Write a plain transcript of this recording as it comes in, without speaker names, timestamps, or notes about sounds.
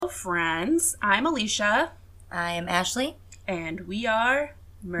friends. I'm Alicia. I am Ashley. And we are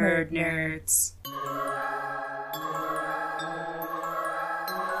Murd Nerds.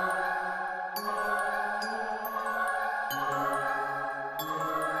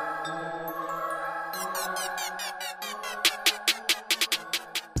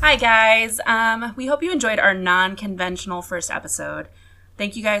 Hi guys. We hope you enjoyed our non-conventional first episode.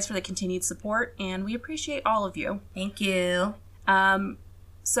 Thank you guys for the continued support, and we appreciate all of you. Thank you.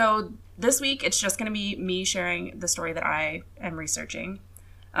 So this week, it's just going to be me sharing the story that I am researching.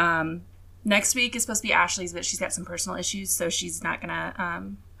 Next week is supposed to be Ashley's, but she's got some personal issues, so she's not going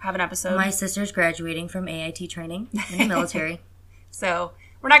to have an episode. My sister's graduating from AIT training in the military. So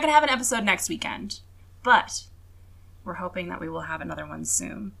we're not going to have an episode next weekend, but we're hoping that we will have another one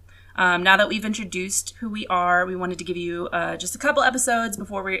soon. Now that we've introduced who we are, we wanted to give you just a couple episodes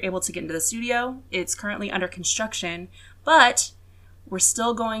before we're able to get into the studio. It's currently under construction, but we're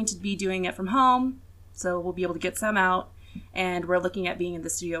still going to be doing it from home, so we'll be able to get some out, and we're looking at being in the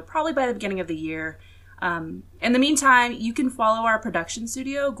studio probably by the beginning of the year. In the meantime, you can follow our production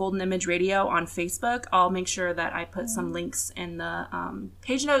studio, Golden Image Radio, on Facebook. I'll make sure that I put some links in the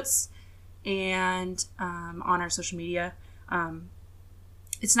page notes and on our social media.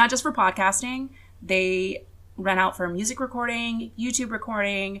 It's not just for podcasting. They rent out for music recording, YouTube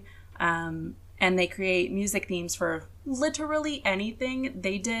recording, and they create music themes for literally anything.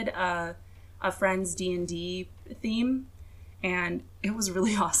 They did a Friends D&D theme, and it was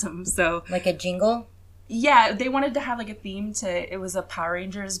really awesome. So, like a jingle? Yeah, they wanted to have like a theme to, it was a Power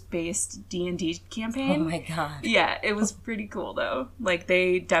Rangers based D&D campaign. Oh my god. Yeah, it was pretty cool though. Like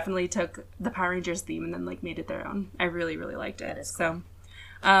they definitely took the Power Rangers theme and then like made it their own. I really, really liked it. That is cool.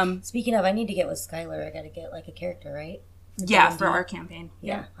 So, speaking of, I need to get with Skylar. I gotta get like a character, right? Yeah, for our campaign.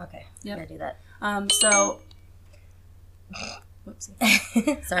 Yeah. Okay. Yep. Gotta do that.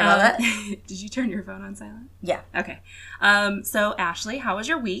 Whoopsie. Sorry about that. Did you turn your phone on silent? Yeah. Okay. So Ashley, how was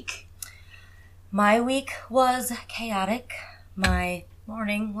your week? My week was chaotic. My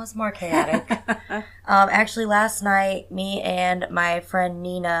morning was more chaotic. Actually, last night, me and my friend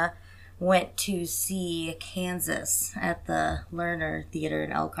Nina went to see Kansas at the Lerner Theater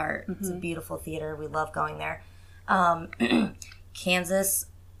in Elkhart. Mm-hmm. It's a beautiful theater. We love going there. Kansas,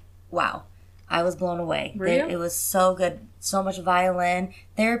 wow. I was blown away. It was so good. So much violin.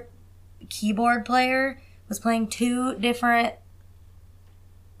 Their keyboard player was playing two different,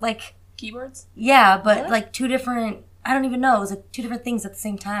 like... Keyboards? Yeah, but what? Like two different... I don't even know. It was like two different things at the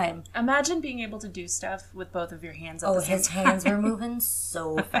same time. Imagine being able to do stuff with both of your hands at the same time. Oh, his hands were moving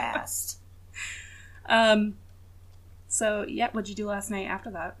so fast. So, yeah, what'd you do last night after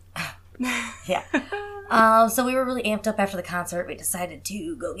that? Yeah. So we were really amped up after the concert. We decided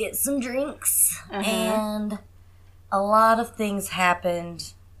to go get some drinks. Uh-huh. And a lot of things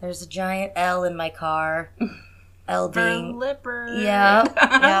happened. There's a giant L in my car. L being... Yeah.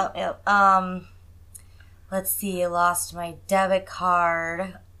 Let's see, I lost my debit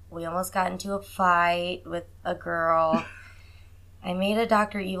card. We almost got into a fight with a girl. I made a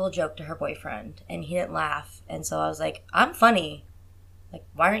Dr. Evil joke to her boyfriend, and he didn't laugh. And so I was like, I'm funny. Like,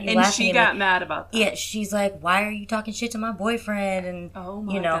 why aren't you laughing at me? And she got mad about that. Yeah, she's like, why are you talking shit to my boyfriend? And,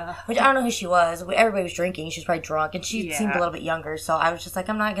 God. Which I don't know who she was. Everybody was drinking. She was probably drunk, and she seemed a little bit younger. So I was just like,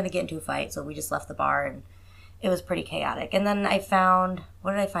 I'm not going to get into a fight. So we just left the bar, and it was pretty chaotic. And then I found...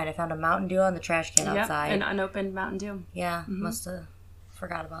 What did I find? I found a Mountain Dew on the trash can outside. An unopened Mountain Dew. Yeah, must have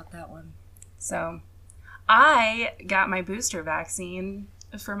forgot about that one. So, I got my booster vaccine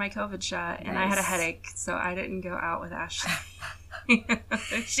for my COVID shot, and I had a headache, so I didn't go out with Ashley.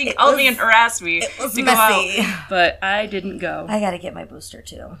 She called me and harassed me to go out, but I didn't go. I got to get my booster,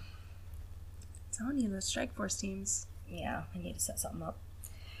 too. I'm telling you, those Strike Force teams. Yeah, I need to set something up.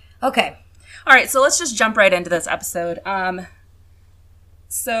 Okay. All right, so let's just jump right into this episode.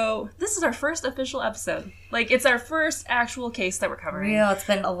 So this is our first official episode. Like, it's our first actual case that we're covering. Real, it's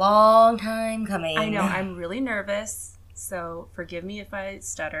been a long time coming. I know, I'm really nervous, so forgive me if I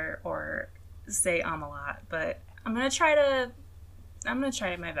stutter or say a lot, but I'm gonna try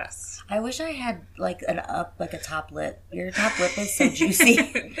my best. I wish I had like a top lip. Your top lip is so juicy.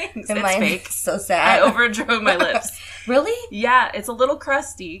 Thanks. And it's mine fake. Is so sad. I overdrew my lips. Really? Yeah, it's a little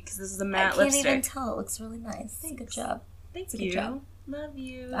crusty because this is a matte lipstick. I can't even tell. It looks really nice. Thanks. Good job. Thank you. Good job. Love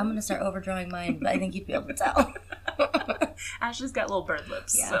you. I'm gonna start overdrawing mine, but I think you'd be able to tell. Ashley's got little bird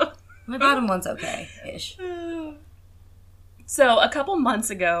lips. Yeah. So. My bottom one's okay-ish. So a couple months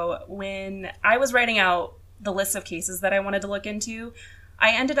ago, when I was writing out the list of cases that I wanted to look into,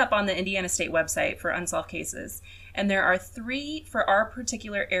 I ended up on the Indiana State website for unsolved cases, and there are 3 for our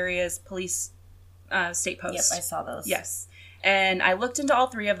particular area's police state posts. Yep, I saw those. Yes. And I looked into all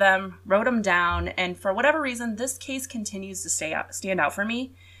 3 of them, wrote them down, and for whatever reason, this case continues to stand out for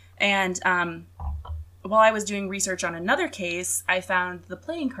me. And while I was doing research on another case, I found the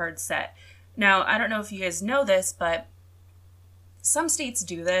playing card set. Now, I don't know if you guys know this, but some states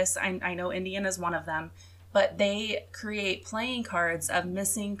do this. I know Indiana is one of them. But they create playing cards of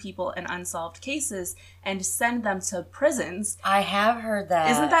missing people in unsolved cases and send them to prisons. I have heard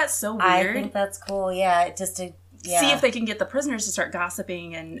that. Isn't that so weird? I think that's cool, yeah. Just to see if they can get the prisoners to start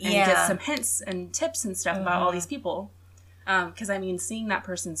gossiping and get some hints and tips and stuff about all these people. Because, I mean, seeing that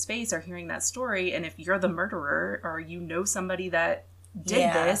person's face or hearing that story, and if you're the murderer or you know somebody that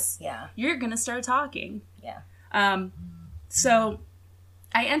did this, you're going to start talking. Yeah. So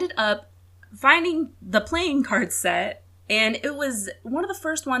I ended up finding the playing card set, and it was one of the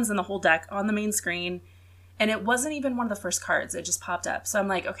first ones in the whole deck on the main screen, and it wasn't even one of the first cards. It just popped up. So I'm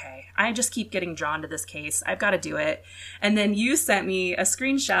like, okay, I just keep getting drawn to this case. I've got to do it. And then you sent me a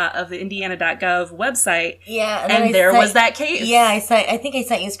screenshot of the indiana.gov website. Yeah. And there was that case. Yeah, I think I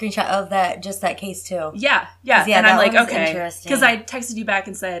sent you a screenshot of that case too. Yeah. And I'm like, okay. Because I texted you back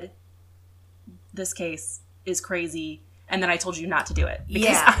and said, this case is crazy. And then I told you not to do it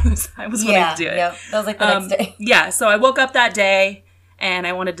because I was wanting to do it. Yep. That was like the next day. Yeah. So I woke up that day and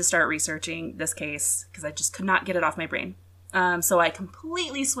I wanted to start researching this case because I just could not get it off my brain. So I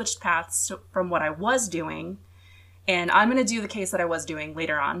completely switched paths from what I was doing. And I'm going to do the case that I was doing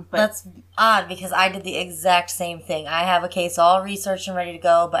later on. But that's odd because I did the exact same thing. I have a case all researched and ready to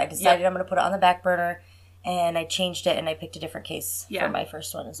go, but I decided I'm going to put it on the back burner. And I changed it and I picked a different case for my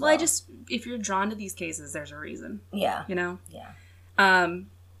first one as well. Well, if you're drawn to these cases, there's a reason. Yeah. You know? Yeah.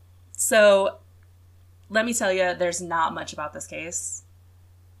 So let me tell you, there's not much about this case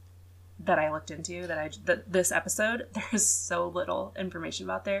that I looked into, this episode. There's so little information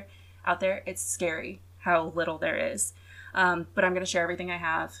out there. It's scary how little there is. But I'm going to share everything I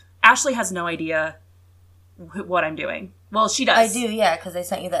have. Ashley has no idea what I'm doing. Well, she does. I do, yeah, because I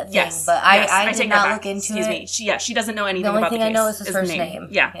sent you that thing. Yes, but I did not look into it. Excuse me. She doesn't know anything about the case. The only thing I know is his first name.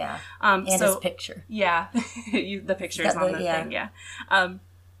 Yeah. And his picture. Yeah. The picture is on the thing, yeah.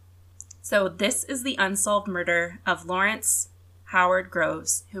 So this is the unsolved murder of Lawrence Howard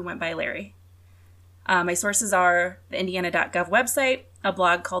Groves, who went by Larry. My sources are the indiana.gov website, a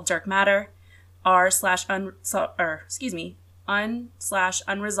blog called Dark Matter,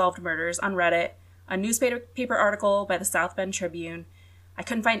 un/unresolved murders on Reddit, a newspaper article by the South Bend Tribune. I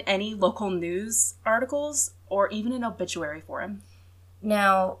couldn't find any local news articles or even an obituary for him.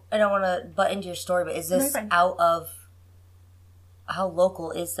 Now, I don't want to butt into your story, but is this out of... How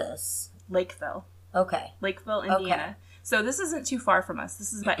local is this? Lakeville. Okay. Lakeville, Indiana. Okay. So this isn't too far from us.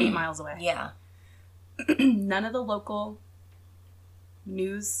 This is about 8 miles away. Yeah. None of the local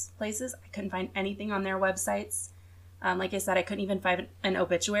news places, I couldn't find anything on their websites. Like I said, I couldn't even find an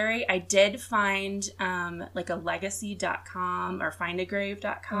obituary. I did find like a legacy.com or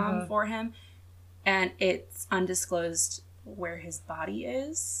findagrave.com for him. And it's undisclosed where his body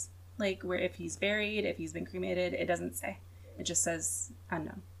is. Like where if he's buried, if he's been cremated, it doesn't say. It just says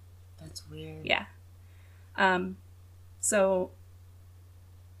unknown. That's weird. Yeah. So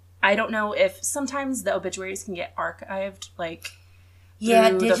I don't know if sometimes the obituaries can get archived, like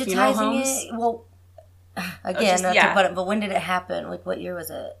digitizing it. Well, again, but when did it happen? Like, what year was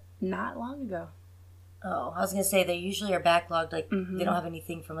it? Not long ago. Oh, I was gonna say they usually are backlogged. Like they don't have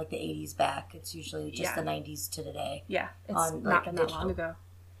anything from like the 80s back. It's usually just the 90s to today. Yeah, it's not been that long ago.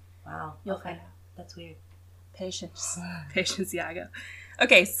 Wow, you'll find out. That's weird. Patience, Iago.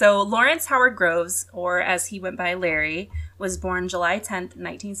 Okay, so Lawrence Howard Groves, or as he went by Larry, was born July 10th,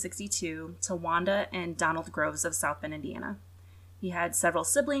 1962, to Wanda and Donald Groves of South Bend, Indiana. He had several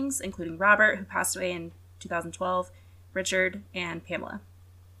siblings, including Robert, who passed away in 2012, Richard, and Pamela.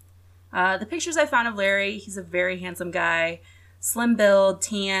 The pictures I found of Larry, he's a very handsome guy. Slim build,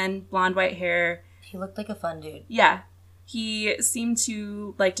 tan, blonde white hair. He looked like a fun dude. Yeah. He seemed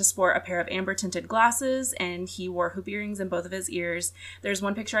to like to sport a pair of amber-tinted glasses, and he wore hoop earrings in both of his ears. There's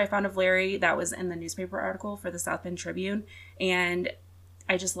one picture I found of Larry that was in the newspaper article for the South Bend Tribune, and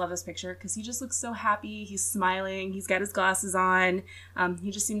I just love this picture because he just looks so happy. He's smiling. He's got his glasses on.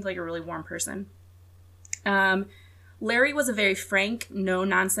 He just seemed like a really warm person. Larry was a very frank,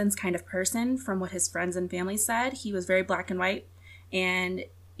 no-nonsense kind of person from what his friends and family said. He was very black and white, and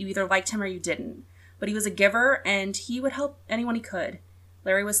you either liked him or you didn't. But he was a giver, and he would help anyone he could.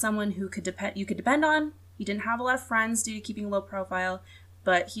 Larry was someone who you could depend on. He didn't have a lot of friends due to keeping a low profile,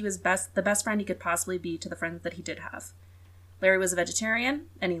 but he was the best friend he could possibly be to the friends that he did have. Larry was a vegetarian,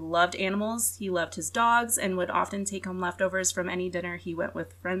 and he loved animals. He loved his dogs and would often take home leftovers from any dinner he went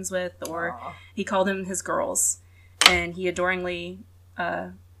with friends with, or he called them his girls. and he adoringly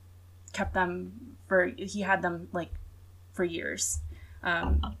kept them he had them like for years.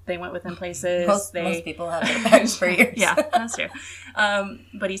 They went with him places. Most people have their pets for years. Yeah, that's true.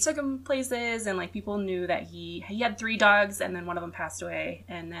 But he took them places, and like people knew that he had 3 dogs, and then one of them passed away,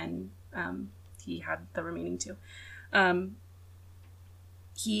 and then he had the remaining 2.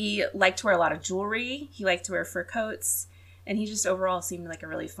 He liked to wear a lot of jewelry. He liked to wear fur coats, and he just overall seemed like a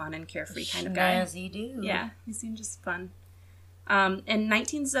really fun and carefree kind of guy. Snazzy dude. Yeah, he seemed just fun. In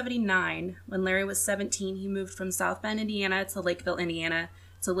 1979, when Larry was 17, he moved from South Bend, Indiana to Lakeville, Indiana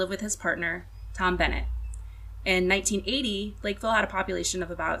to live with his partner, Tom Bennett. In 1980, Lakeville had a population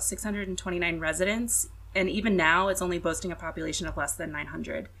of about 629 residents, and even now it's only boasting a population of less than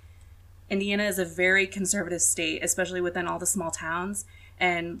 900. Indiana is a very conservative state, especially within all the small towns,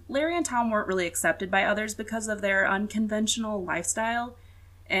 and Larry and Tom weren't really accepted by others because of their unconventional lifestyle.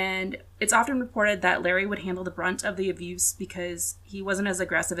 And it's often reported that Larry would handle the brunt of the abuse because he wasn't as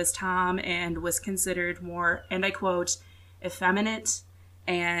aggressive as Tom and was considered more, and I quote, effeminate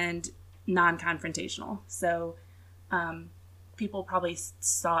and non-confrontational. So people probably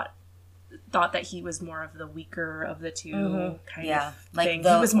thought that he was more of the weaker of the two kind of like thing.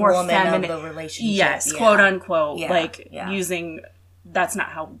 The he was more woman feminine. Of the relationship. Yes, quote unquote. Yeah. Using, that's not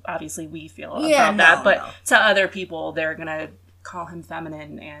how obviously we feel about that. But to other people, they're going to call him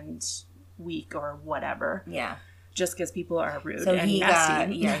feminine and weak or whatever. Yeah. Just because people are rude so and he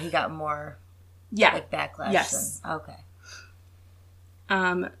nasty. he got more backlash. Yes. Okay.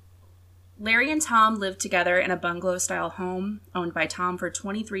 Larry and Tom lived together in a bungalow-style home owned by Tom for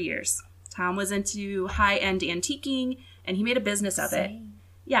 23 years. Tom was into high-end antiquing, and he made a business of it.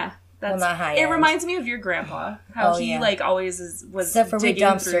 Yeah. That's, not high-end. It reminds me of your grandpa. How he always was except for we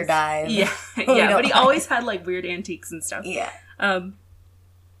dumpster dive. Yeah. Yeah, but he always had like weird antiques and stuff. Yeah. One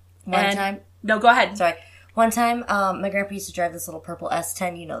time. No, go ahead. Sorry. One time, my grandpa used to drive this little purple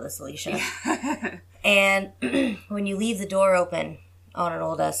S10. You know this, Alicia. And when you leave the door open on an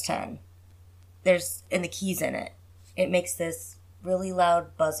old S10, and the keys in it, it makes this really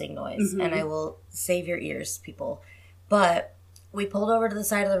loud buzzing noise. And I will save your ears, people. But we pulled over to the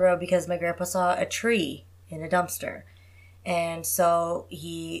side of the road because my grandpa saw a tree in a dumpster. And so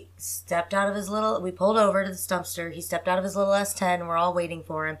he stepped out of we pulled over to this dumpster. He stepped out of his little S10 and we're all waiting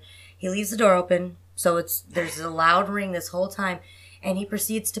for him. He leaves the door open. So there's a loud ring this whole time. And he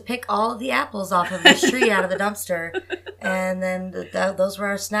proceeds to pick all of the apples off of this tree out of the dumpster. And then those were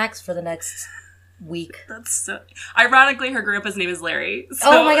our snacks for the next week. That's so... Ironically, her grandpa's name is Larry. So,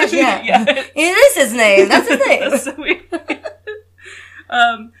 oh my gosh, yeah. It is his name. That's his name. That's so weird.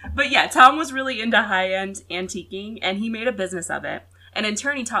 But yeah, Tom was really into high-end antiquing, and he made a business of it. And in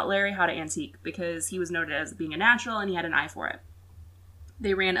turn, he taught Larry how to antique because he was noted as being a natural, and he had an eye for it.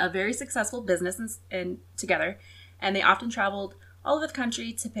 They ran a very successful business together, and they often traveled all over the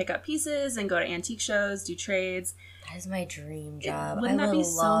country to pick up pieces and go to antique shows, do trades. That is my dream job. Wouldn't that be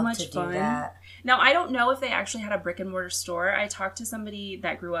so much fun? That. Now, I don't know if they actually had a brick and mortar store. I talked to somebody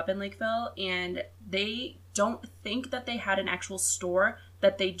that grew up in Lakeville, and they don't think that they had an actual store,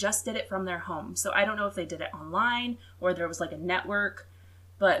 that they just did it from their home. So I don't know if they did it online or there was like a network.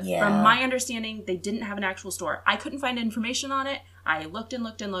 But from my understanding, they didn't have an actual store. I couldn't find information on it. I looked and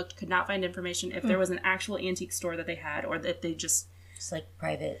looked and looked, could not find information if there was an actual antique store that they had or that they just... It's like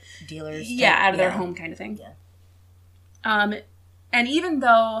private dealers. Out of their home kind of thing. Yeah. And even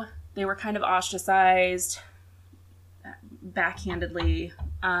though they were kind of ostracized backhandedly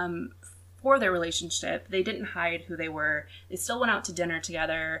for their relationship, they didn't hide who they were. They still went out to dinner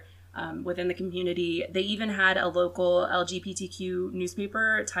together within the community. They even had a local LGBTQ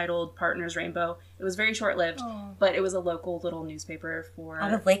newspaper titled Partners Rainbow. It was very short-lived, but it was a local little newspaper for...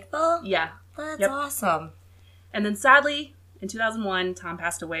 Out of Lakeville? Yeah. That's awesome. And then sadly, in 2001, Tom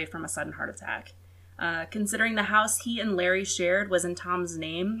passed away from a sudden heart attack. Considering the house he and Larry shared was in Tom's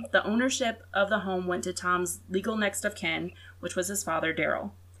name, the ownership of the home went to Tom's legal next of kin, which was his father,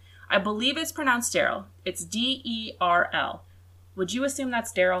 Daryl. I believe it's pronounced Daryl. It's D-E-R-L. Would you assume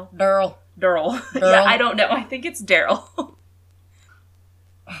that's Daryl? Daryl. Yeah, I don't know. I think it's Daryl.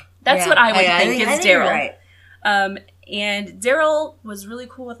 That's what I would think. It's Daryl. Right. And Daryl was really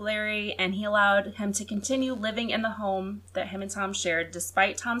cool with Larry, and he allowed him to continue living in the home that him and Tom shared,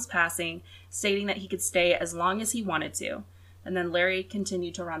 despite Tom's passing, stating that he could stay as long as he wanted to. And then Larry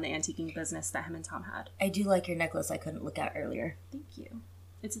continued to run the antiquing business that him and Tom had. I do like your necklace I couldn't look at earlier. Thank you.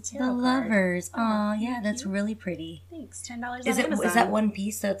 It's a tarot card. The lovers. Oh, yeah, that's really pretty. Thanks. $10 is on Amazon. Is that one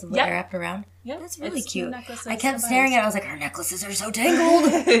piece that's wrapped around? Yep. That's really cute. I kept combined. staring at it. I was like, her necklaces are so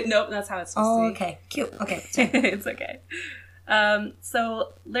tangled. Nope, that's how it's supposed to be. Okay. Cute. Okay. It's okay.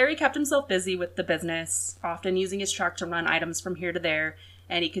 So Larry kept himself busy with the business, often using his truck to run items from here to there,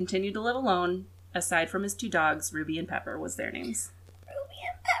 and he continued to live alone, aside from his 2 dogs, Ruby and Pepper was their names.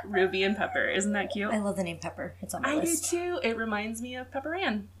 Ruby and Pepper. Isn't that cute? I love the name Pepper. It's on my list. I do too. It reminds me of Pepper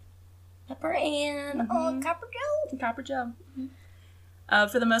Ann. Pepper Ann. Oh, Copper Joe. Copper Joe.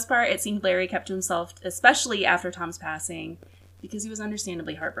 For the most part, it seemed Larry kept to himself, especially after Tom's passing, because he was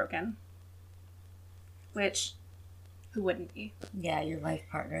understandably heartbroken. Which, who wouldn't be? Yeah, your life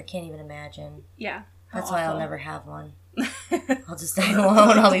partner. I can't even imagine. Yeah. That's why I'll never have one. I'll just die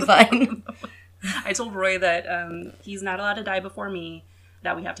alone. I'll be fine. I told Roy that he's not allowed to die before me,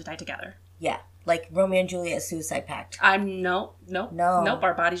 that we have to die together. Yeah. Like Romeo and Juliet suicide pact. Nope.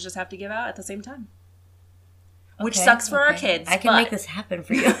 Our bodies just have to give out at the same time. Which sucks for our kids. I can make this happen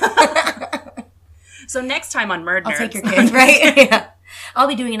for you. So next time on Murd Nerds. I'll take your kids, right? Yeah. I'll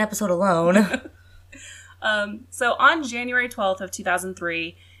be doing an episode alone. So on January 12th of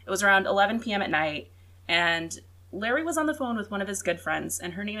 2003, it was around 11 p.m. at night, and Larry was on the phone with one of his good friends,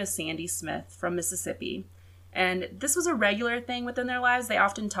 and her name is Sandy Smith from Mississippi. And this was a regular thing within their lives. They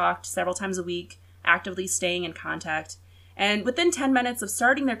often talked several times a week, actively staying in contact. And within 10 minutes of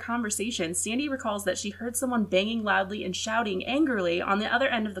starting their conversation, Sandy recalls that she heard someone banging loudly and shouting angrily on the other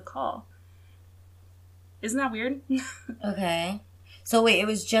end of the call. Isn't that weird? Okay. So wait, it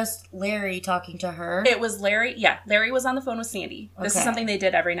was just Larry talking to her? It was Larry. Yeah, Larry was on the phone with Sandy. This is something they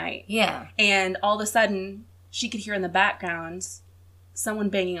did every night. Yeah. And all of a sudden, she could hear in the background someone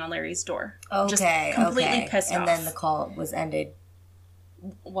banging on Larry's door. Okay. Just completely pissed off. And then the call was ended.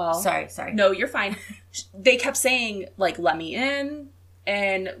 Well, sorry. No, you're fine. They kept saying, like, let me in.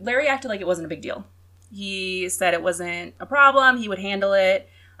 And Larry acted like it wasn't a big deal. He said it wasn't a problem. He would handle it.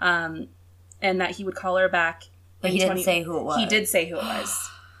 And that he would call her back. But he didn't say who it was. He did say who it was.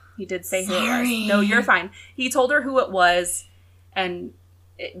 He did say who it was. No, you're fine. He told her who it was and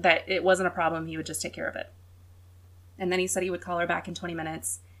that it wasn't a problem. He would just take care of it. And then he said he would call her back in 20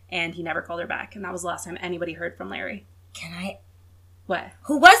 minutes. And he never called her back. And that was the last time anybody heard from Larry. Can I... What?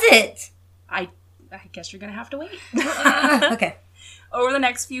 Who was it? I guess you're going to have to wait. Okay. Over the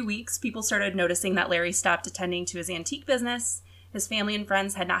next few weeks, people started noticing that Larry stopped attending to his antique business. His family and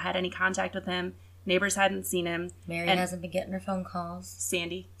friends had not had any contact with him. Neighbors hadn't seen him. Mary hasn't been getting her phone calls.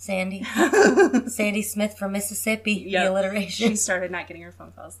 Sandy. Sandy Smith from Mississippi. Yep. The alliteration. She started not getting her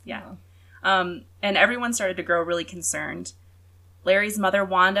phone calls. Yeah. Oh. And everyone started to grow really concerned. Larry's mother,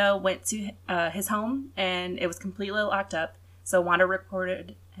 Wanda, went to his home, and it was completely locked up. So Wanda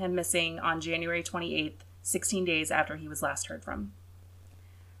reported him missing on January 28th, 16 days after he was last heard from.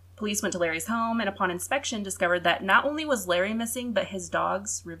 Police went to Larry's home, and upon inspection discovered that not only was Larry missing, but his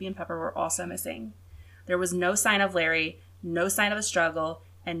dogs, Ruby and Pepper, were also missing. There was no sign of Larry, no sign of a struggle,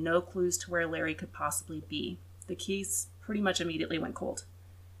 and no clues to where Larry could possibly be. The case pretty much immediately went cold.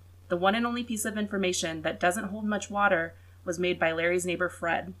 The one and only piece of information that doesn't hold much water was made by Larry's neighbor,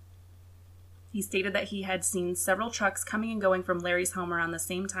 Fred. He stated that he had seen several trucks coming and going from Larry's home around the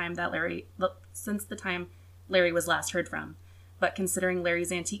same time that since the time Larry was last heard from. But considering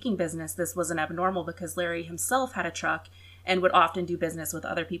Larry's antiquing business, this wasn't abnormal because Larry himself had a truck and would often do business with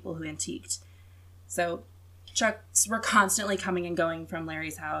other people who antiqued. So trucks were constantly coming and going from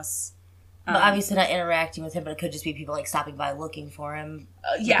Larry's house. But obviously not interacting with him, but it could just be people like stopping by looking for him,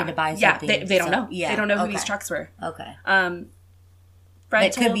 looking to buy something. Yeah, they don't know. Yeah, they don't know who these trucks were. Okay.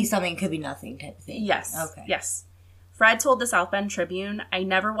 Fred could be something, could be nothing type of thing. Yes. Okay. Yes. Fred told the South Bend Tribune, "I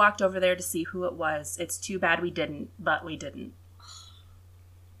never walked over there to see who it was. It's too bad we didn't, but we didn't."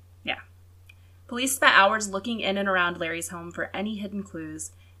 Yeah. Police spent hours looking in and around Larry's home for any hidden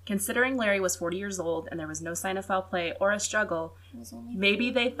clues. Considering Larry was 40 years old and there was no sign of foul play or a struggle,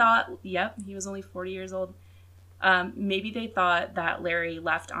 maybe they thought, he was only 40 years old. Maybe they thought that Larry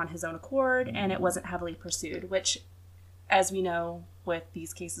left on his own accord and it wasn't heavily pursued, which, as we know with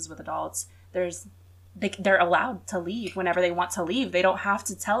these cases with adults, they're allowed to leave whenever they want to leave. They don't have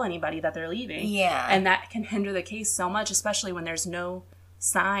to tell anybody that they're leaving. Yeah. And that can hinder the case so much, especially when there's no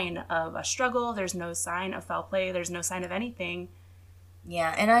sign of a struggle, there's no sign of foul play, there's no sign of anything.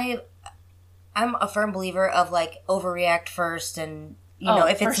 Yeah, and I'm a firm believer of like overreact first, and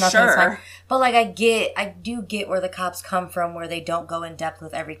if it's nothing, it's fine. But like I do get where the cops come from, where they don't go in depth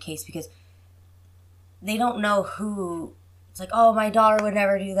with every case because they don't know who. It's like, oh, my daughter would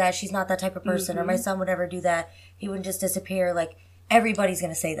never do that. She's not that type of person, or my son would never do that. He wouldn't just disappear. Like everybody's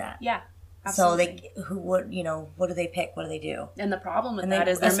gonna say that. Yeah. Absolutely. So what do they pick? What do they do? And the problem with that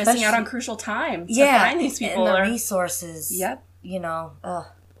is they're missing out on crucial time to find these people. And the resources. Yep.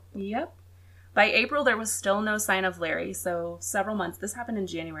 Yep. By April, there was still no sign of Larry, so several months. This happened in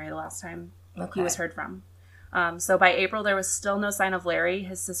January, the last time he was heard from. So by April, there was still no sign of Larry.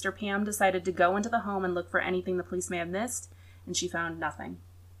 His sister Pam decided to go into the home and look for anything the police may have missed, and she found nothing.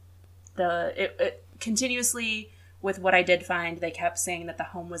 It continuously, with what I did find, they kept saying that the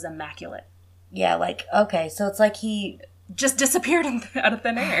home was immaculate. Yeah, like, okay, so it's like he just disappeared out of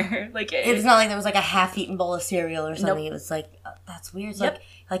thin air. Like it's not like there was like a half-eaten bowl of cereal or something. Nope. It was like, that's weird. It's Yep.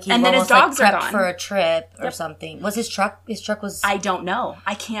 like he And then his almost dogs are prepped gone. for a trip or Yep. something. Was his truck was... I don't know.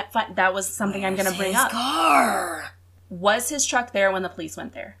 I can't find... That was something I'm going to bring his up. car? Was his truck there when the police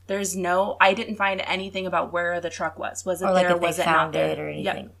went there? There's no... I didn't find anything about where the truck was. Was it Or like there or if they was it found not there? it or anything.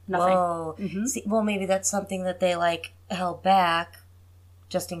 Yep, nothing. Whoa. Mhm. See, well, maybe that's something that they like held back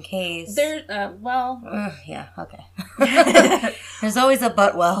just in case. Yeah, okay. There's always a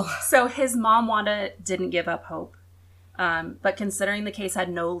but well. So his mom, Wanda, didn't give up hope. But considering the case had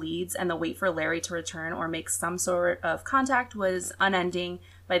no leads and the wait for Larry to return or make some sort of contact was unending,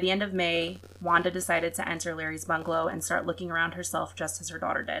 by the end of May, Wanda decided to enter Larry's bungalow and start looking around herself just as her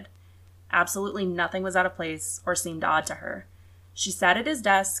daughter did. Absolutely nothing was out of place or seemed odd to her. She sat at his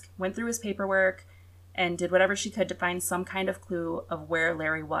desk, went through his paperwork, and did whatever she could to find some kind of clue of where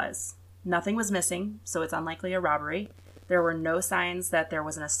Larry was. Nothing was missing, so it's unlikely a robbery. There were no signs that there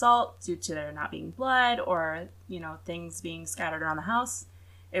was an assault due to there not being blood or, things being scattered around the house.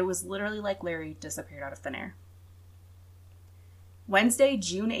 It was literally like Larry disappeared out of thin air. Wednesday,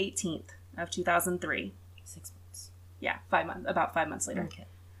 June 18th of 2003. 6 months. Yeah, about 5 months later. Okay.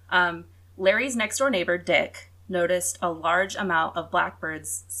 Larry's next-door neighbor, Dick, noticed a large amount of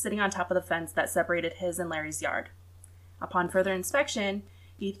blackbirds sitting on top of the fence that separated his and Larry's yard. Upon further inspection,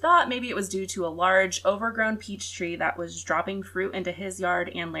 he thought maybe it was due to a large, overgrown peach tree that was dropping fruit into his yard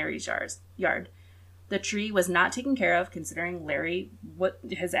and Larry's yard. The tree was not taken care of, considering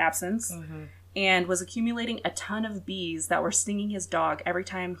his absence, and was accumulating a ton of bees that were stinging his dog every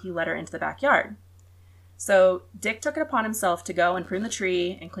time he let her into the backyard. So Dick took it upon himself to go and prune the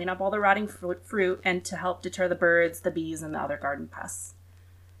tree and clean up all the rotting fruit and to help deter the birds, the bees, and the other garden pests.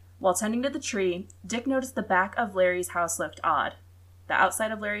 While tending to the tree, Dick noticed the back of Larry's house looked odd. The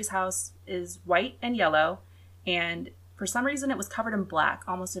outside of Larry's house is white and yellow, and for some reason it was covered in black,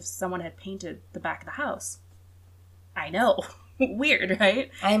 almost if someone had painted the back of the house. I know. Weird,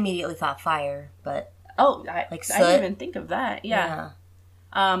 right? I immediately thought fire, but... Oh, I didn't even think of that. Yeah.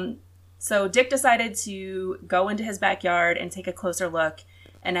 So Dick decided to go into his backyard and take a closer look,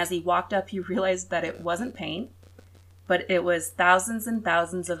 and as he walked up, he realized that it wasn't paint, but it was thousands and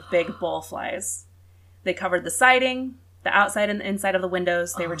thousands of big bull flies. They covered the siding, the outside and the inside of the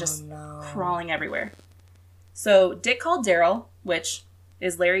windows. They were just crawling everywhere. So Dick called Daryl, which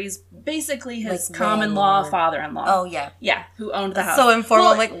is Larry's, basically his common-law father-in-law. Oh, yeah. Yeah, who owned the house. So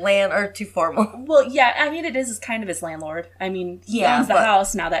informal, land, or too formal. Well, yeah, I mean, it is kind of his landlord. I mean, he owns the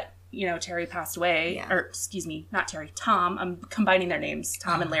house now that, Terry passed away. Yeah. Or, excuse me, not Terry, Tom. I'm combining their names,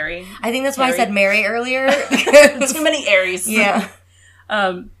 Tom and Larry. I think that's why I said Mary earlier. Too many Aries. Yeah.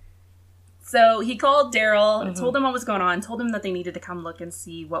 So he called Daryl, told him what was going on, told him that they needed to come look and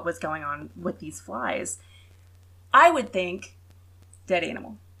see what was going on with these flies. I would think dead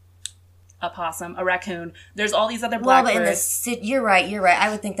animal. A possum, a raccoon. There's all these other blackbirds. But you're right. I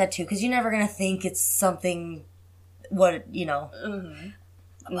would think that too, because you're never going to think it's something, a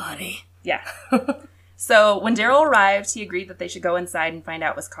body. Yeah. So when Daryl arrived, he agreed that they should go inside and find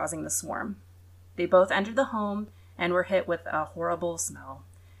out what was causing the swarm. They both entered the home and were hit with a horrible smell.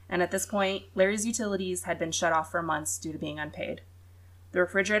 And at this point, Larry's utilities had been shut off for months due to being unpaid. The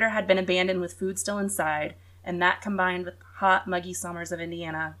refrigerator had been abandoned with food still inside, and that combined with hot, muggy summers of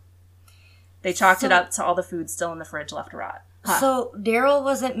Indiana, they chalked it up to all the food still in the fridge left to rot. Huh. So Daryl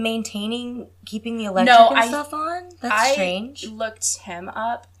wasn't keeping the electric and stuff on? That's strange. I looked him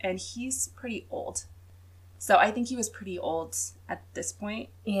up, and he's pretty old. So I think he was pretty old at this point.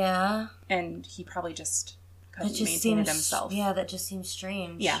 Yeah. And he probably just couldn't maintain it himself. Yeah, that just seems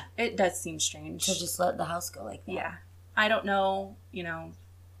strange. Yeah, it does seem strange. To just let the house go like that. Yeah. I don't know,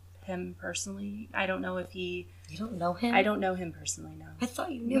 him personally. I don't know if he... You don't know him? I don't know him personally, no. I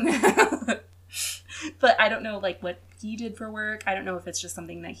thought you knew him. But I don't know, what he did for work. I don't know if it's just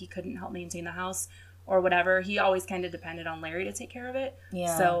something that he couldn't help maintain the house or whatever. He always kind of depended on Larry to take care of it.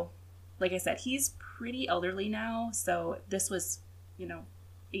 Yeah. So, like I said, he's pretty elderly now. So this was,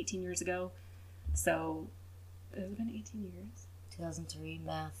 18 years ago. So, has it been 18 years? 2003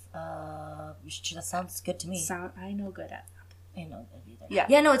 math. That sounds good to me. I know good at that. I know good either. Yeah.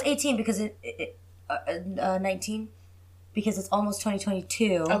 Yeah, no, it's 18 because 19 because it's almost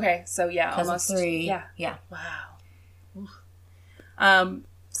 2022. Okay, so yeah, almost 3. Yeah. Wow.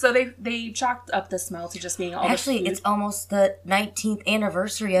 So they chalked up the smell to just being all Actually, the food. it's almost the 19th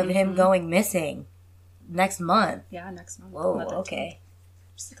anniversary of him going missing. next month. Yeah, next month. Whoa, okay.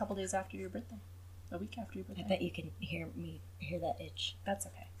 Just a couple days after your birthday. A week after your birthday. I bet you can hear that itch. That's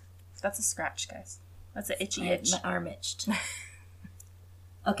okay. That's a scratch, guys. That's an itchy itch. My arm itched.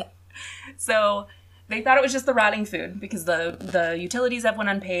 Okay. So they thought it was just the rotting food because the utilities have went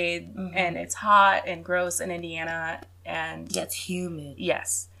unpaid, and it's hot and gross in Indiana, and yeah, it's humid.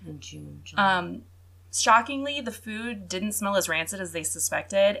 Yes. In June. July. Shockingly, the food didn't smell as rancid as they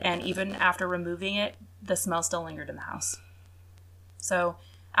suspected, and even after removing it, the smell still lingered in the house. So,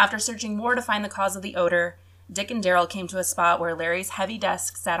 after searching more to find the cause of the odor, Dick and Daryl came to a spot where Larry's heavy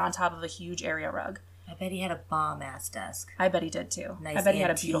desk sat on top of a huge area rug. I bet he had a bomb-ass desk. I bet he did, too. Nice I bet he had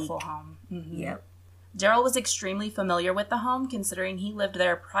a antique. beautiful home. Mm-hmm. Yep. Daryl was extremely familiar with the home, considering he lived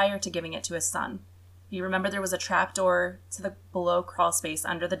there prior to giving it to his son. He remembered there was a trapdoor to the below crawl space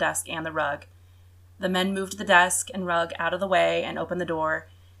under the desk and the rug. The men moved the desk and rug out of the way and opened the door,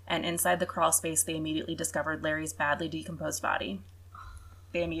 and inside the crawl space they immediately discovered Larry's badly decomposed body.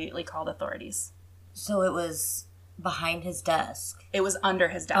 They immediately called authorities. So it was behind his desk. It was under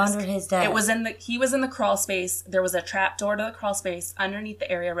his desk. Under his desk. He was in the crawl space. There was a trap door to the crawl space underneath the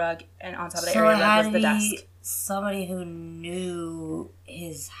area rug, and on top of the area rug was the desk. Somebody who knew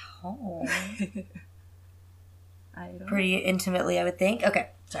his home pretty intimately, I would think. Okay,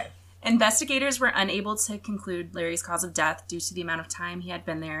 sorry. Investigators were unable to conclude Larry's cause of death due to the amount of time he had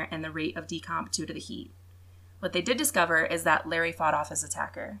been there and the rate of decomp due to the heat. What they did discover is that Larry fought off his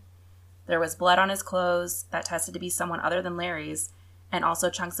attacker. There was blood on his clothes that tested to be someone other than Larry's, and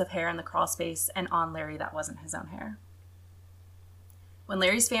also chunks of hair in the crawl space and on Larry that wasn't his own hair. When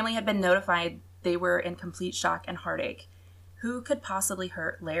Larry's family had been notified, they were in complete shock and heartache. Who could possibly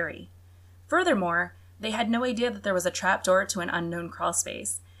hurt Larry? Furthermore, they had no idea that there was a trapdoor to an unknown crawl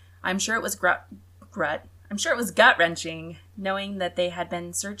space. I'm sure it was gut-wrenching, knowing that they had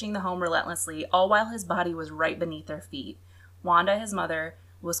been searching the home relentlessly, all while his body was right beneath their feet. Wanda, his mother,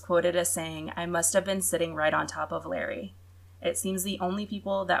 was quoted as saying, "I must have been sitting right on top of Larry." It seems the only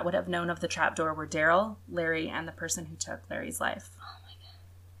people that would have known of the trapdoor were Daryl, Larry, and the person who took Larry's life. Oh my God.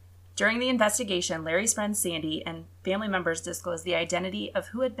 During the investigation, Larry's friend Sandy and family members disclosed the identity of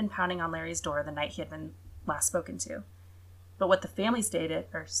who had been pounding on Larry's door the night he had been last spoken to. By what the family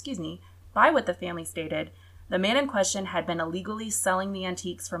stated, the man in question had been illegally selling the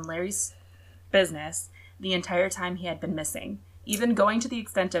antiques from Larry's business the entire time he had been missing, even going to the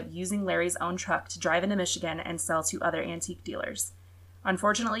extent of using Larry's own truck to drive into Michigan and sell to other antique dealers.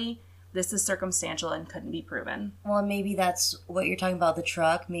 Unfortunately, this is circumstantial and couldn't be proven. Well, maybe that's what you're talking about, the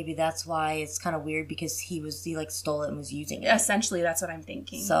truck. Maybe that's why it's kind of weird, because he stole it and was using it. Essentially, that's what I'm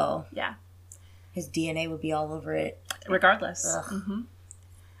thinking. So, yeah. His DNA would be all over it. Regardless. Mm-hmm.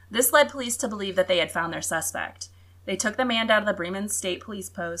 This led police to believe that they had found their suspect. They took the man down to the Bremen State Police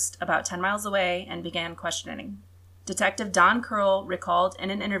Post about 10 miles away and began questioning. Detective Don Curl recalled in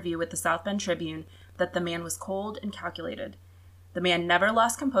an interview with the South Bend Tribune that the man was cold and calculated. The man never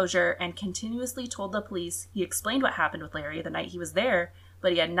lost composure and continuously told the police he explained what happened with Larry the night he was there,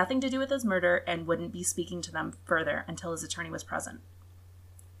 but he had nothing to do with his murder and wouldn't be speaking to them further until his attorney was present.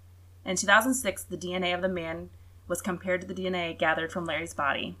 In 2006, the DNA of the man was compared to the DNA gathered from Larry's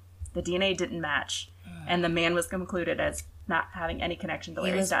body. The DNA didn't match, and the man was concluded as not having any connection to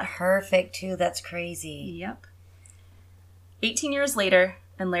Larry's death. He was perfect, too. That's crazy. Yep. 18 years later,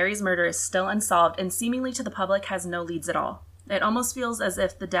 and Larry's murder is still unsolved and seemingly to the public has no leads at all. It almost feels as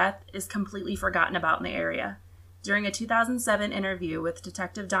if the death is completely forgotten about in the area. During a 2007 interview with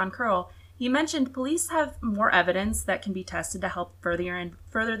Detective Don Curl, he mentioned police have more evidence that can be tested to help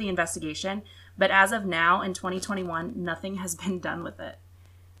further the investigation, but as of now, in 2021, nothing has been done with it.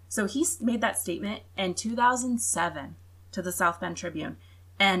 So he made that statement in 2007 to the South Bend Tribune,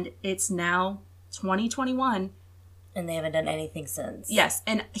 and it's now 2021. And they haven't done anything since. Yes,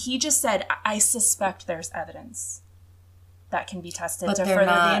 and he just said, I suspect there's evidence that can be tested but to further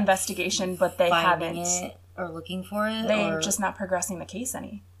the investigation, but they haven't. It or looking for it? They're just not progressing the case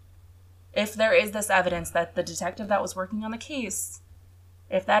any. If there is this evidence that the detective that was working on the case,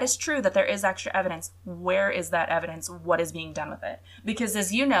 if that is true, that there is extra evidence, where is that evidence? What is being done with it? Because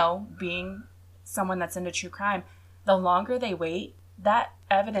as you know, being someone that's into true crime, the longer they wait, that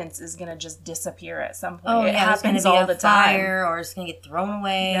evidence is going to just disappear at some point. Oh, it happens all the fire, time. Or it's going to get thrown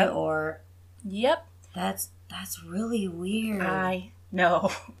away, Yep. or... Yep. That's really weird. I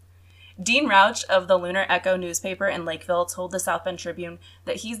know. Dean Rauch of the Lunar Echo newspaper in Lakeville told the South Bend Tribune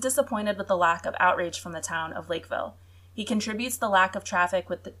that he's disappointed with the lack of outrage from the town of Lakeville. He contributes the lack of traffic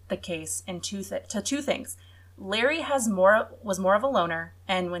with the case to two things. Larry was more of a loner,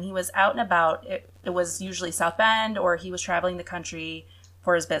 and when he was out and about, it was usually South Bend or he was traveling the country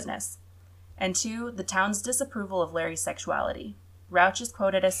for his business. And 2, the town's disapproval of Larry's sexuality. Rauch is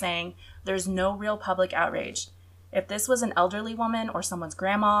quoted as saying, "There's no real public outrage. If this was an elderly woman or someone's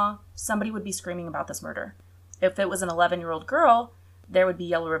grandma, somebody would be screaming about this murder. If it was an 11-year-old girl, there would be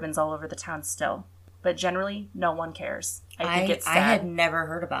yellow ribbons all over the town still. But generally, no one cares." I think it's sad. I had never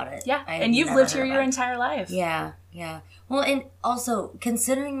heard about it. Yeah, and you've lived here your entire life. Yeah. Well, and also,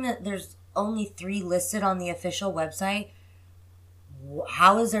 considering that there's only 3 listed on the official website,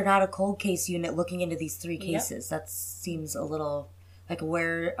 how is there not a cold case unit looking into these 3 cases? That seems a little like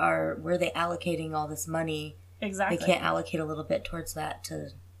where are they allocating all this money? Exactly. They can't allocate a little bit towards that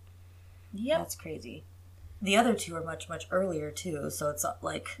to... Yep. That's crazy. The other 2 are much, much earlier, too, so it's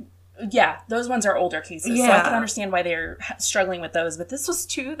like... Yeah, those ones are older cases, so I can understand why they're struggling with those, but this was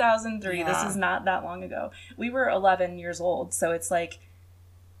 2003. Yeah. This is not that long ago. We were 11 years old, so it's like,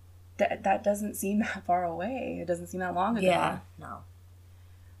 that doesn't seem that far away. It doesn't seem that long ago. Yeah, no.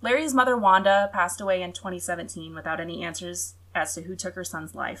 Larry's mother, Wanda, passed away in 2017 without any answers as to who took her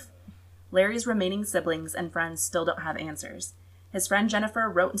son's life. Larry's remaining siblings and friends still don't have answers. His friend Jennifer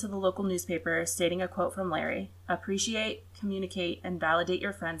wrote into the local newspaper stating a quote from Larry, "Appreciate, communicate, and validate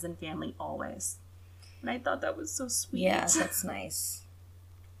your friends and family always." And I thought that was so sweet. Yeah, that's nice.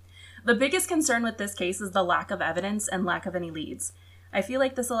 The biggest concern with this case is the lack of evidence and lack of any leads. I feel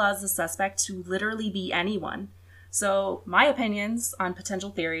like this allows the suspect to literally be anyone. So my opinions on potential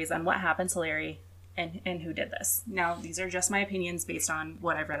theories on what happened to Larry and who did this. Now, these are just my opinions based on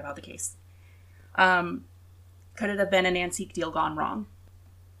what I've read about the case. Could it have been an antique deal gone wrong?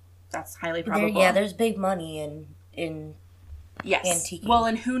 That's highly probable. There's big money in antiquing. Well,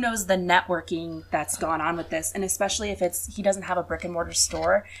 and who knows the networking that's gone on with this, and especially if he doesn't have a brick and mortar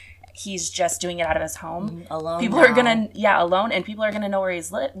store, he's just doing it out of his home. Alone. People are gonna alone, and people are gonna know where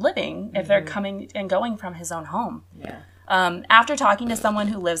he's living if they're coming and going from his own home. Yeah. After talking to someone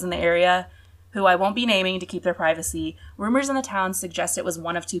who lives in the area, who I won't be naming to keep their privacy, rumors in the town suggest it was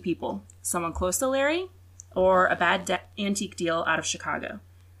one of 2 people: someone close to Larry, or a bad antique deal out of Chicago.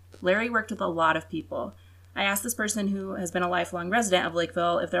 Larry worked with a lot of people. I asked this person, who has been a lifelong resident of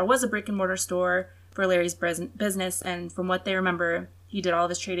Lakeville, if there was a brick and mortar store for Larry's business, and from what they remember, he did all of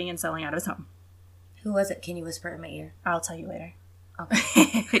his trading and selling out of his home. Who was it? Can you whisper in my ear? I'll tell you later.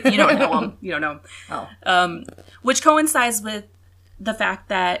 Okay. You don't know him. You don't know him. Oh. Which coincides with the fact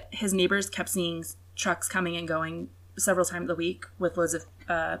that his neighbors kept seeing trucks coming and going several times a week with loads of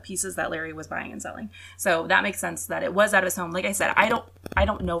pieces that Larry was buying and selling. So that makes sense that it was out of his home. Like I said, I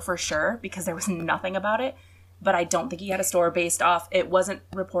don't know for sure because there was nothing about it, but I don't think he had a store based off. It wasn't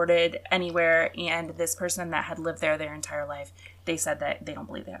reported anywhere, and this person that had lived there their entire life, they said that they don't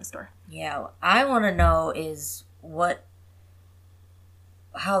believe they had a store. Yeah, I want to know is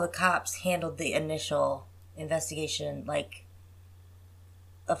how the cops handled the initial investigation, like,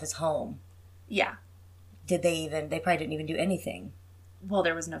 of his home. Yeah. They probably didn't even do anything. Well,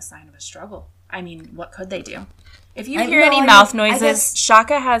 there was no sign of a struggle. I mean, what could they do? If you hear any mouth noises,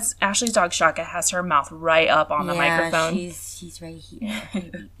 Ashley's dog Shaka has her mouth right up on the microphone. She's right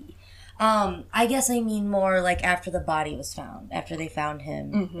here. I guess I mean more like after the body was found, after they found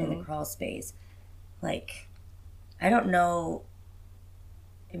him in the crawl space. Like, I don't know.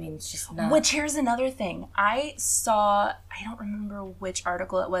 I mean, it's just not. Which, here's another thing. I don't remember which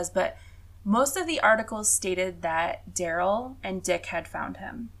article it was, but most of the articles stated that Daryl and Dick had found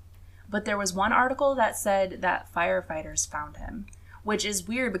him. But there was one article that said that firefighters found him, which is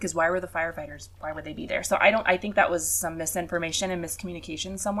weird because why would they be there? So I think that was some misinformation and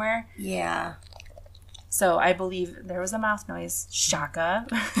miscommunication somewhere. Yeah. So I believe there was a mouth noise. Shaka.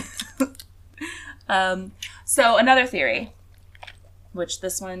 So another theory, which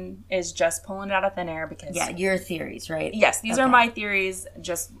this one is just pulling it out of thin air because... Yeah, your theories, right? Yes, these are my theories,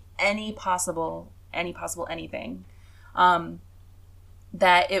 just any possible anything.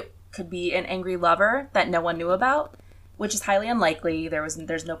 That it could be an angry lover that no one knew about, which is highly unlikely. There's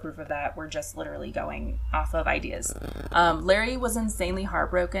no proof of that. We're just literally going off of ideas. Larry was insanely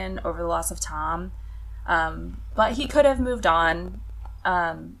heartbroken over the loss of Tom, but he could have moved on.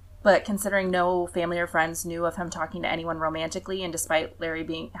 But considering no family or friends knew of him talking to anyone romantically, and despite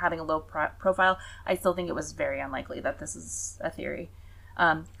Larry having a low profile, I still think it was very unlikely that this is a theory.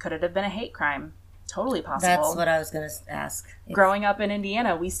 Could it have been a hate crime? Totally possible. That's what I was going to ask. Growing up in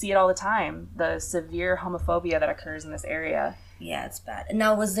Indiana, we see it all the time. The severe homophobia that occurs in this area. Yeah, it's bad.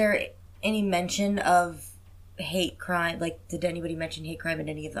 Now, was there any mention of hate crime? Like, did anybody mention hate crime in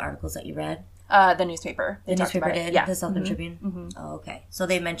any of the articles that you read? The newspaper. The newspaper did? Yeah. The Southern Tribune? Mm-hmm. Oh, okay. So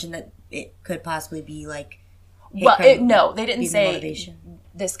they mentioned that it could possibly be, like, hate crime. No, they didn't say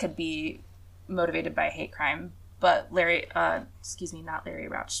this could be motivated by hate crime. But Larry, not Larry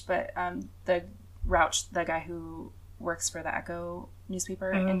Rauch, but the Rauch, the guy who works for the Echo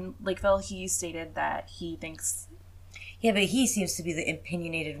newspaper in Lakeville, he stated that he thinks... Yeah, but he seems to be the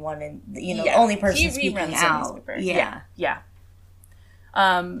opinionated one and, the only person speaking out. Yeah.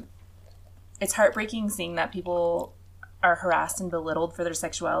 It's heartbreaking seeing that people are harassed and belittled for their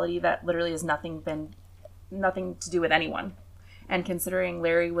sexuality that literally has nothing to do with anyone. And considering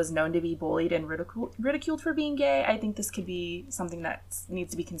Larry was known to be bullied and ridiculed for being gay, I think this could be something that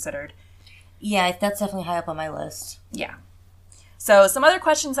needs to be considered. Yeah, that's definitely high up on my list. Yeah. So some other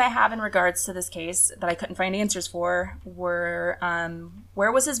questions I have in regards to this case that I couldn't find answers for were,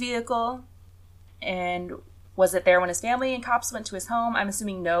 where was his vehicle? And was it there when his family and cops went to his home? I'm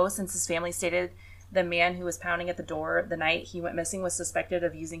assuming no, since his family stated the man who was pounding at the door the night he went missing was suspected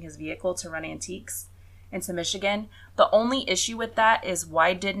of using his vehicle to run antiques into Michigan. The only issue with that is,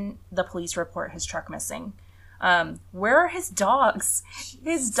 why didn't the police report his truck missing? Where are his dogs?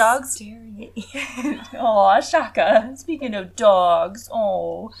 His dogs... Staring at you. Aw, Shaka. Speaking of dogs.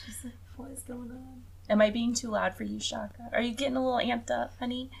 Oh. She's like, what is going on? Am I being too loud for you, Shaka? Are you getting a little amped up,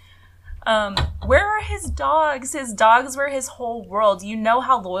 honey? Where are his dogs? His dogs were his whole world. You know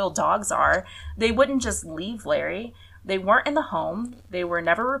how loyal dogs are. They wouldn't just leave Larry. They weren't in the home. They were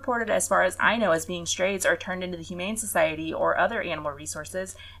never reported, as far as I know, as being strays or turned into the Humane Society or other animal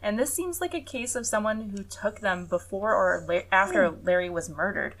resources. And this seems like a case of someone who took them before or after Larry was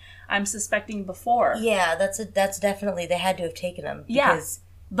murdered. I'm suspecting before. Yeah, that's definitely, they had to have taken them. Because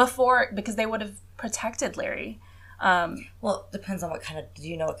they would have protected Larry. Well, it depends on do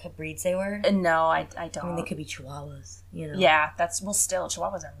you know what kind of breeds they were? No, I don't. I mean, they could be Chihuahuas, Yeah, still,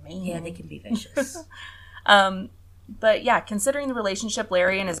 Chihuahuas are mean. Yeah, they can be vicious. But yeah, considering the relationship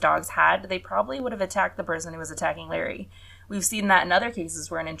Larry and his dogs had, they probably would have attacked the person who was attacking Larry. We've seen that in other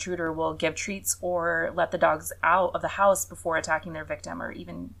cases where an intruder will give treats or let the dogs out of the house before attacking their victim, or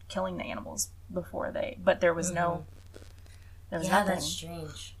even killing the animals before but there was nothing. That's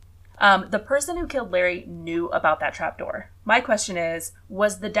strange. The person who killed Larry knew about that trapdoor. My question is,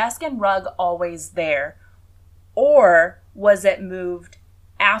 was the desk and rug always there? Or was it moved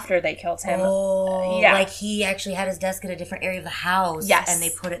after they killed him? Oh, yeah. Like he actually had his desk in a different area of the house. Yes. And they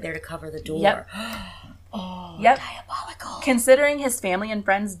put it there to cover the door. Yep. Oh, yep. Diabolical. Considering his family and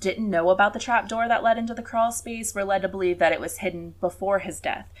friends didn't know about the trapdoor that led into the crawl space, we're led to believe that it was hidden before his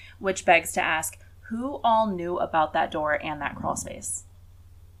death, which begs to ask, who all knew about that door and that crawl space?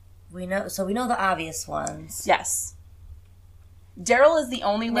 We know the obvious ones. Yes. Daryl is the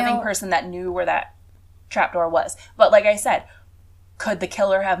only living person that knew where that trapdoor was. But like I said, could the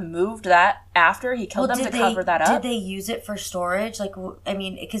killer have moved that after he killed them to cover that up? Did they use it for storage? Like, I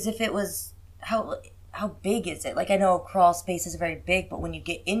mean, because if it was, how big is it? Like, I know crawl spaces are very big, but when you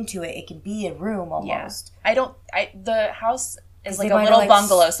get into it, it can be a room almost. Yeah. The house is like a little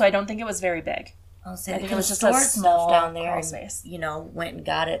bungalow, so I don't think it was very big. I think it was just a small down there crawl space. Went and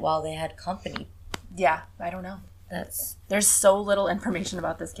got it while they had company. Yeah, I don't know. There's so little information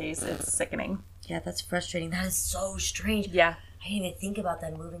about this case. It's sickening. Yeah, that's frustrating. That is so strange. Yeah. I didn't even think about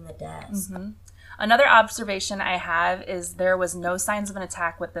them moving the desk. Mm-hmm. Another observation I have is there was no signs of an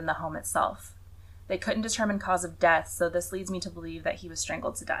attack within the home itself. They couldn't determine cause of death, so this leads me to believe that he was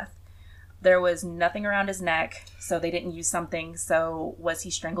strangled to death. There was nothing around his neck, so they didn't use something. So was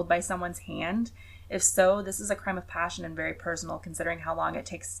he strangled by someone's hand? If so, this is a crime of passion and very personal, considering how long it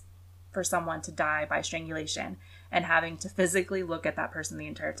takes for someone to die by strangulation and having to physically look at that person the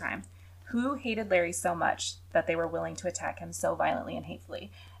entire time. Who hated Larry so much that they were willing to attack him so violently and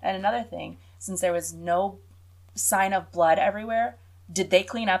hatefully? And another thing, since there was no sign of blood everywhere, did they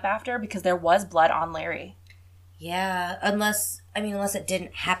clean up after? Because there was blood on Larry. Yeah, unless it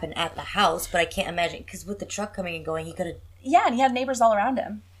didn't happen at the house, but I can't imagine, because with the truck coming and going, he could have... Yeah, and he had neighbors all around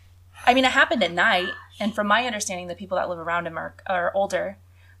him. I mean, it happened at night, and from my understanding, the people that live around him are older.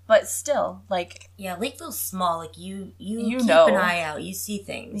 But still, like... Yeah, Lakeville's small. Like, you keep an eye out. You see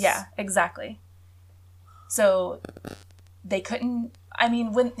things. Yeah, exactly. So, they couldn't... I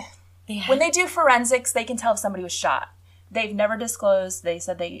mean, when they do forensics, they can tell if somebody was shot. They've never disclosed. They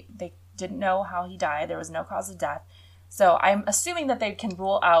said they didn't know how he died. There was no cause of death. So, I'm assuming that they can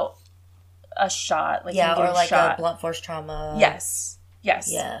rule out a shot. Like or like a blunt force trauma. Yes. Yeah.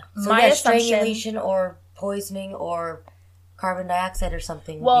 So, strangulation or poisoning or... carbon dioxide or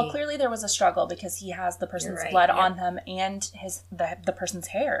something. Well, clearly there was a struggle because he has the person's blood on him and the person's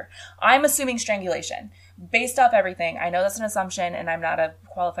hair. I'm assuming strangulation. Based off everything, I know that's an assumption and I'm not a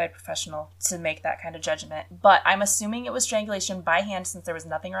qualified professional to make that kind of judgment, but I'm assuming it was strangulation by hand since there was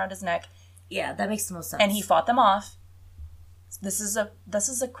nothing around his neck. Yeah, that makes the most sense. And he fought them off. This is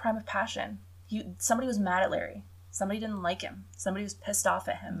a crime of passion. Somebody was mad at Larry. Somebody didn't like him. Somebody was pissed off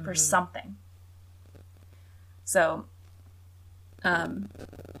at him for something. So,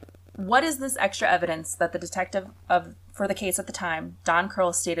 what is this extra evidence that the detective for the case at the time, Don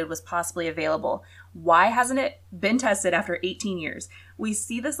Curl, stated was possibly available? Why hasn't it been tested after 18 years? We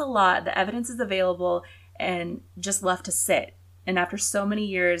see this a lot. The evidence is available and just left to sit. And after so many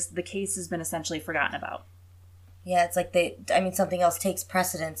years, the case has been essentially forgotten about. Yeah, it's like something else takes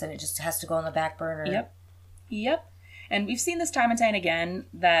precedence and it just has to go on the back burner. Yep. And we've seen this time and time again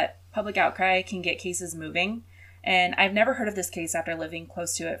that public outcry can get cases moving. And I've never heard of this case after living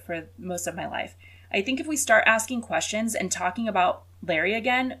close to it for most of my life. I think if we start asking questions and talking about Larry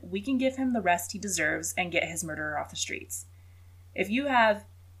again, we can give him the rest he deserves and get his murderer off the streets. If you have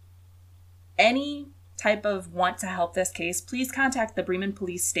any type of want to help this case, please contact the Bremen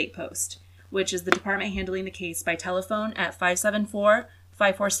Police State Post, which is the department handling the case, by telephone at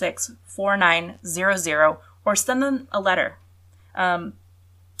 574-546-4900, or send them a letter.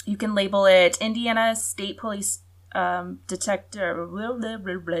 You can label it Indiana State Police Detective.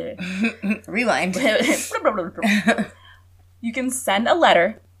 Rewind. You can send a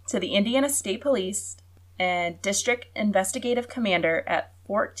letter to the Indiana State Police and District Investigative Commander at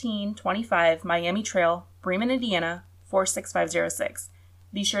 1425 Miami Trail, Bremen, Indiana, 46506.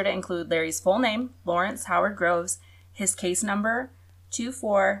 Be sure to include Larry's full name, Lawrence Howard Groves, his case number,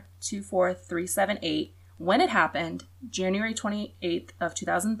 2424378, when it happened, January 28th of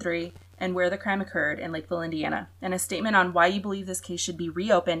 2003, and where the crime occurred in Lakeville, Indiana, and a statement on why you believe this case should be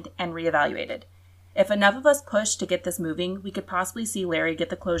reopened and reevaluated. If enough of us push to get this moving, we could possibly see Larry get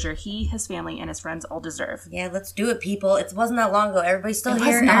the closure he, his family, and his friends all deserve. Yeah, let's do it, people. It wasn't that long ago. Everybody's still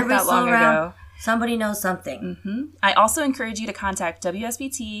here. Everybody's still around. Ago. Somebody knows something. Mm-hmm. I also encourage you to contact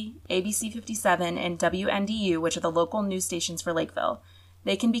WSBT, ABC 57, and WNDU, which are the local news stations for Lakeville.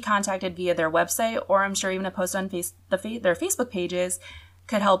 They can be contacted via their website, or I'm sure even a post on their Facebook pages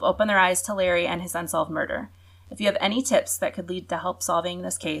could help open their eyes to Larry and his unsolved murder. If you have any tips that could lead to help solving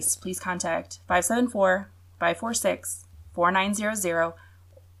this case, please contact 574-546-4900.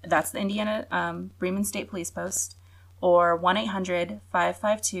 That's the Indiana Bremen State Police Post, or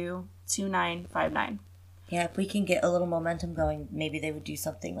 1-800-552-2959. Yeah, if we can get a little momentum going, maybe they would do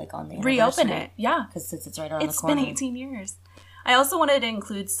something like on the anniversary. Reopen it, yeah. Because since it's right around the corner. It's been 18 years. I also wanted to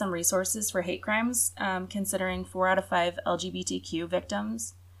include some resources for hate crimes, considering 4 out of 5 LGBTQ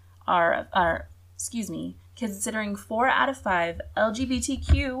victims considering 4 out of 5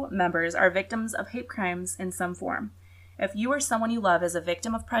 LGBTQ members are victims of hate crimes in some form. If you or someone you love is a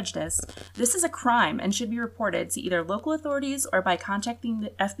victim of prejudice, this is a crime and should be reported to either local authorities or by contacting the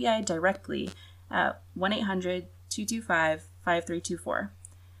FBI directly at 1-800-225-5324.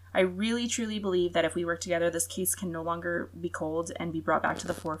 I really, truly believe that if we work together, this case can no longer be cold and be brought back to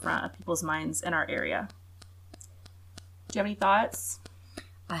the forefront of people's minds in our area. Do you have any thoughts?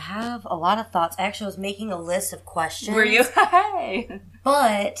 I have a lot of thoughts. Actually, I was making a list of questions. Were you? Hey!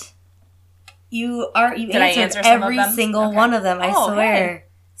 But you answered every single one of them, I swear. Okay.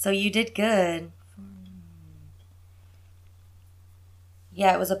 So you did good.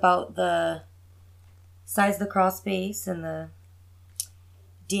 Yeah, it was about the size of the crawl space and the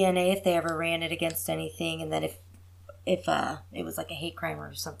DNA, if they ever ran it against anything, and then if it was like a hate crime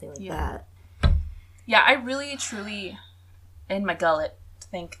or something like that. Yeah, I really, truly, in my gullet,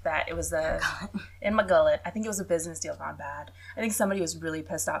 think that it was I think it was a business deal gone bad. I think somebody was really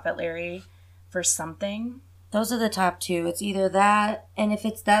pissed off at Larry for something. Those are the top two. It's either that, and if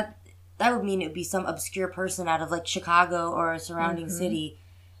it's that would mean it would be some obscure person out of like Chicago or a surrounding city,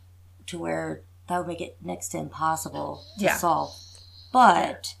 to where that would make it next to impossible to solve.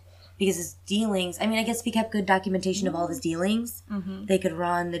 But because his dealings, I mean, I guess if he kept good documentation of all of his dealings, they could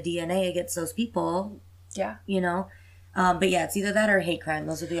run the DNA against those people. Yeah. You know? But yeah, it's either that or hate crime.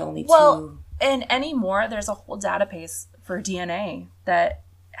 Those are the only two. Well, and anymore, there's a whole database for DNA that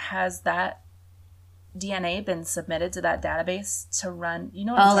has that DNA been submitted to that database to run, you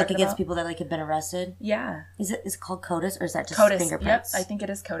know what I'm talking like against about? People that like have been arrested? Yeah. Is it called CODIS, or is that just CODIS, fingerprints? Yep, I think it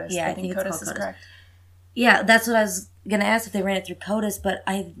is CODIS. Yeah, I think CODIS is correct. Yeah, that's what I was going to ask, if they ran it through CODIS, but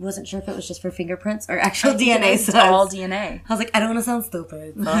I wasn't sure if it was just for fingerprints or actual DNA. It's all DNA. I was like, I don't want to sound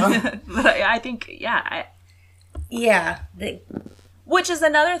stupid. So. But I think, which is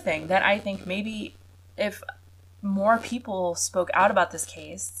another thing that I think maybe if more people spoke out about this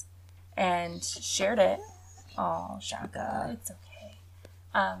case and shared it, oh, Shaka, it's okay,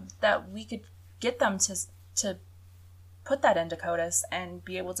 that we could get them to put that into CODIS and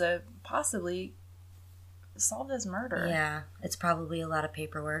be able to possibly solve this murder. Yeah, it's probably a lot of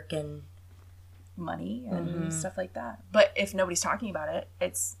paperwork and money and stuff like that. But if nobody's talking about it,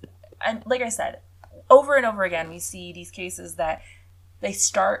 and like I said, over and over again, we see these cases that they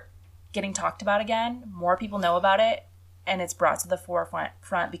start getting talked about again. More people know about it, and it's brought to the forefront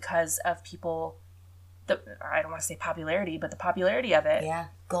because of people. I don't want to say popularity, but the popularity of it. Yeah,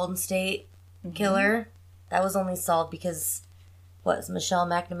 Golden State Killer. That was only solved because what was Michelle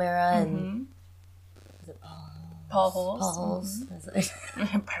McNamara and was it Paul Holes? Paul Holes.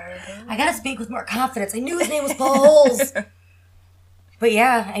 I gotta speak with more confidence. I knew his name was Paul Holes. But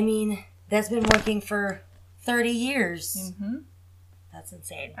yeah, I mean, that's been working for 30 years. That's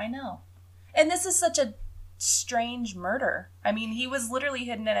insane. I know. And this is such a strange murder. I mean, he was literally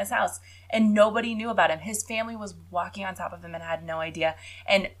hidden in his house and nobody knew about him. His family was walking on top of him and had no idea.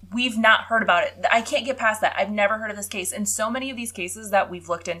 And we've not heard about it. I can't get past that. I've never heard of this case. And so many of these cases that we've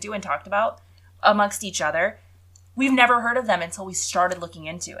looked into and talked about amongst each other, we've never heard of them until we started looking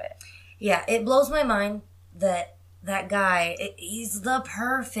into it. Yeah, it blows my mind that guy, he's the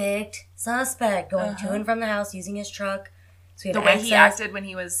perfect suspect going to and from the house using his truck. So the way he acted when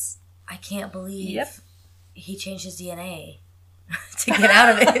he was... I can't believe he changed his DNA to get out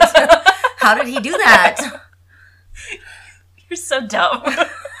of it. How did he do that? You're so dumb.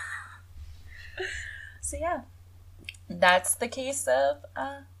 So yeah, that's the case of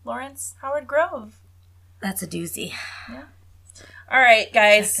Lawrence Howard Grove. That's a doozy. Yeah. All right,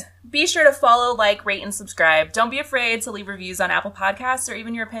 guys. Be sure to follow, like, rate, and subscribe. Don't be afraid to leave reviews on Apple Podcasts or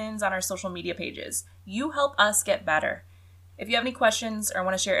even your opinions on our social media pages. You help us get better. If you have any questions or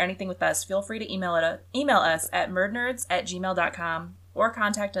want to share anything with us, feel free to email us at murdnerds@gmail.com or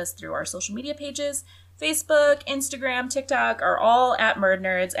contact us through our social media pages. Facebook, Instagram, TikTok are all at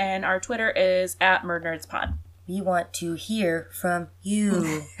MurdNerds, and our Twitter is at MurdNerdsPod. We want to hear from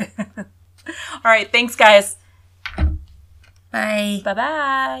you. All right, thanks, guys. Bye.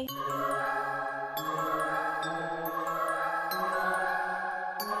 Bye-bye.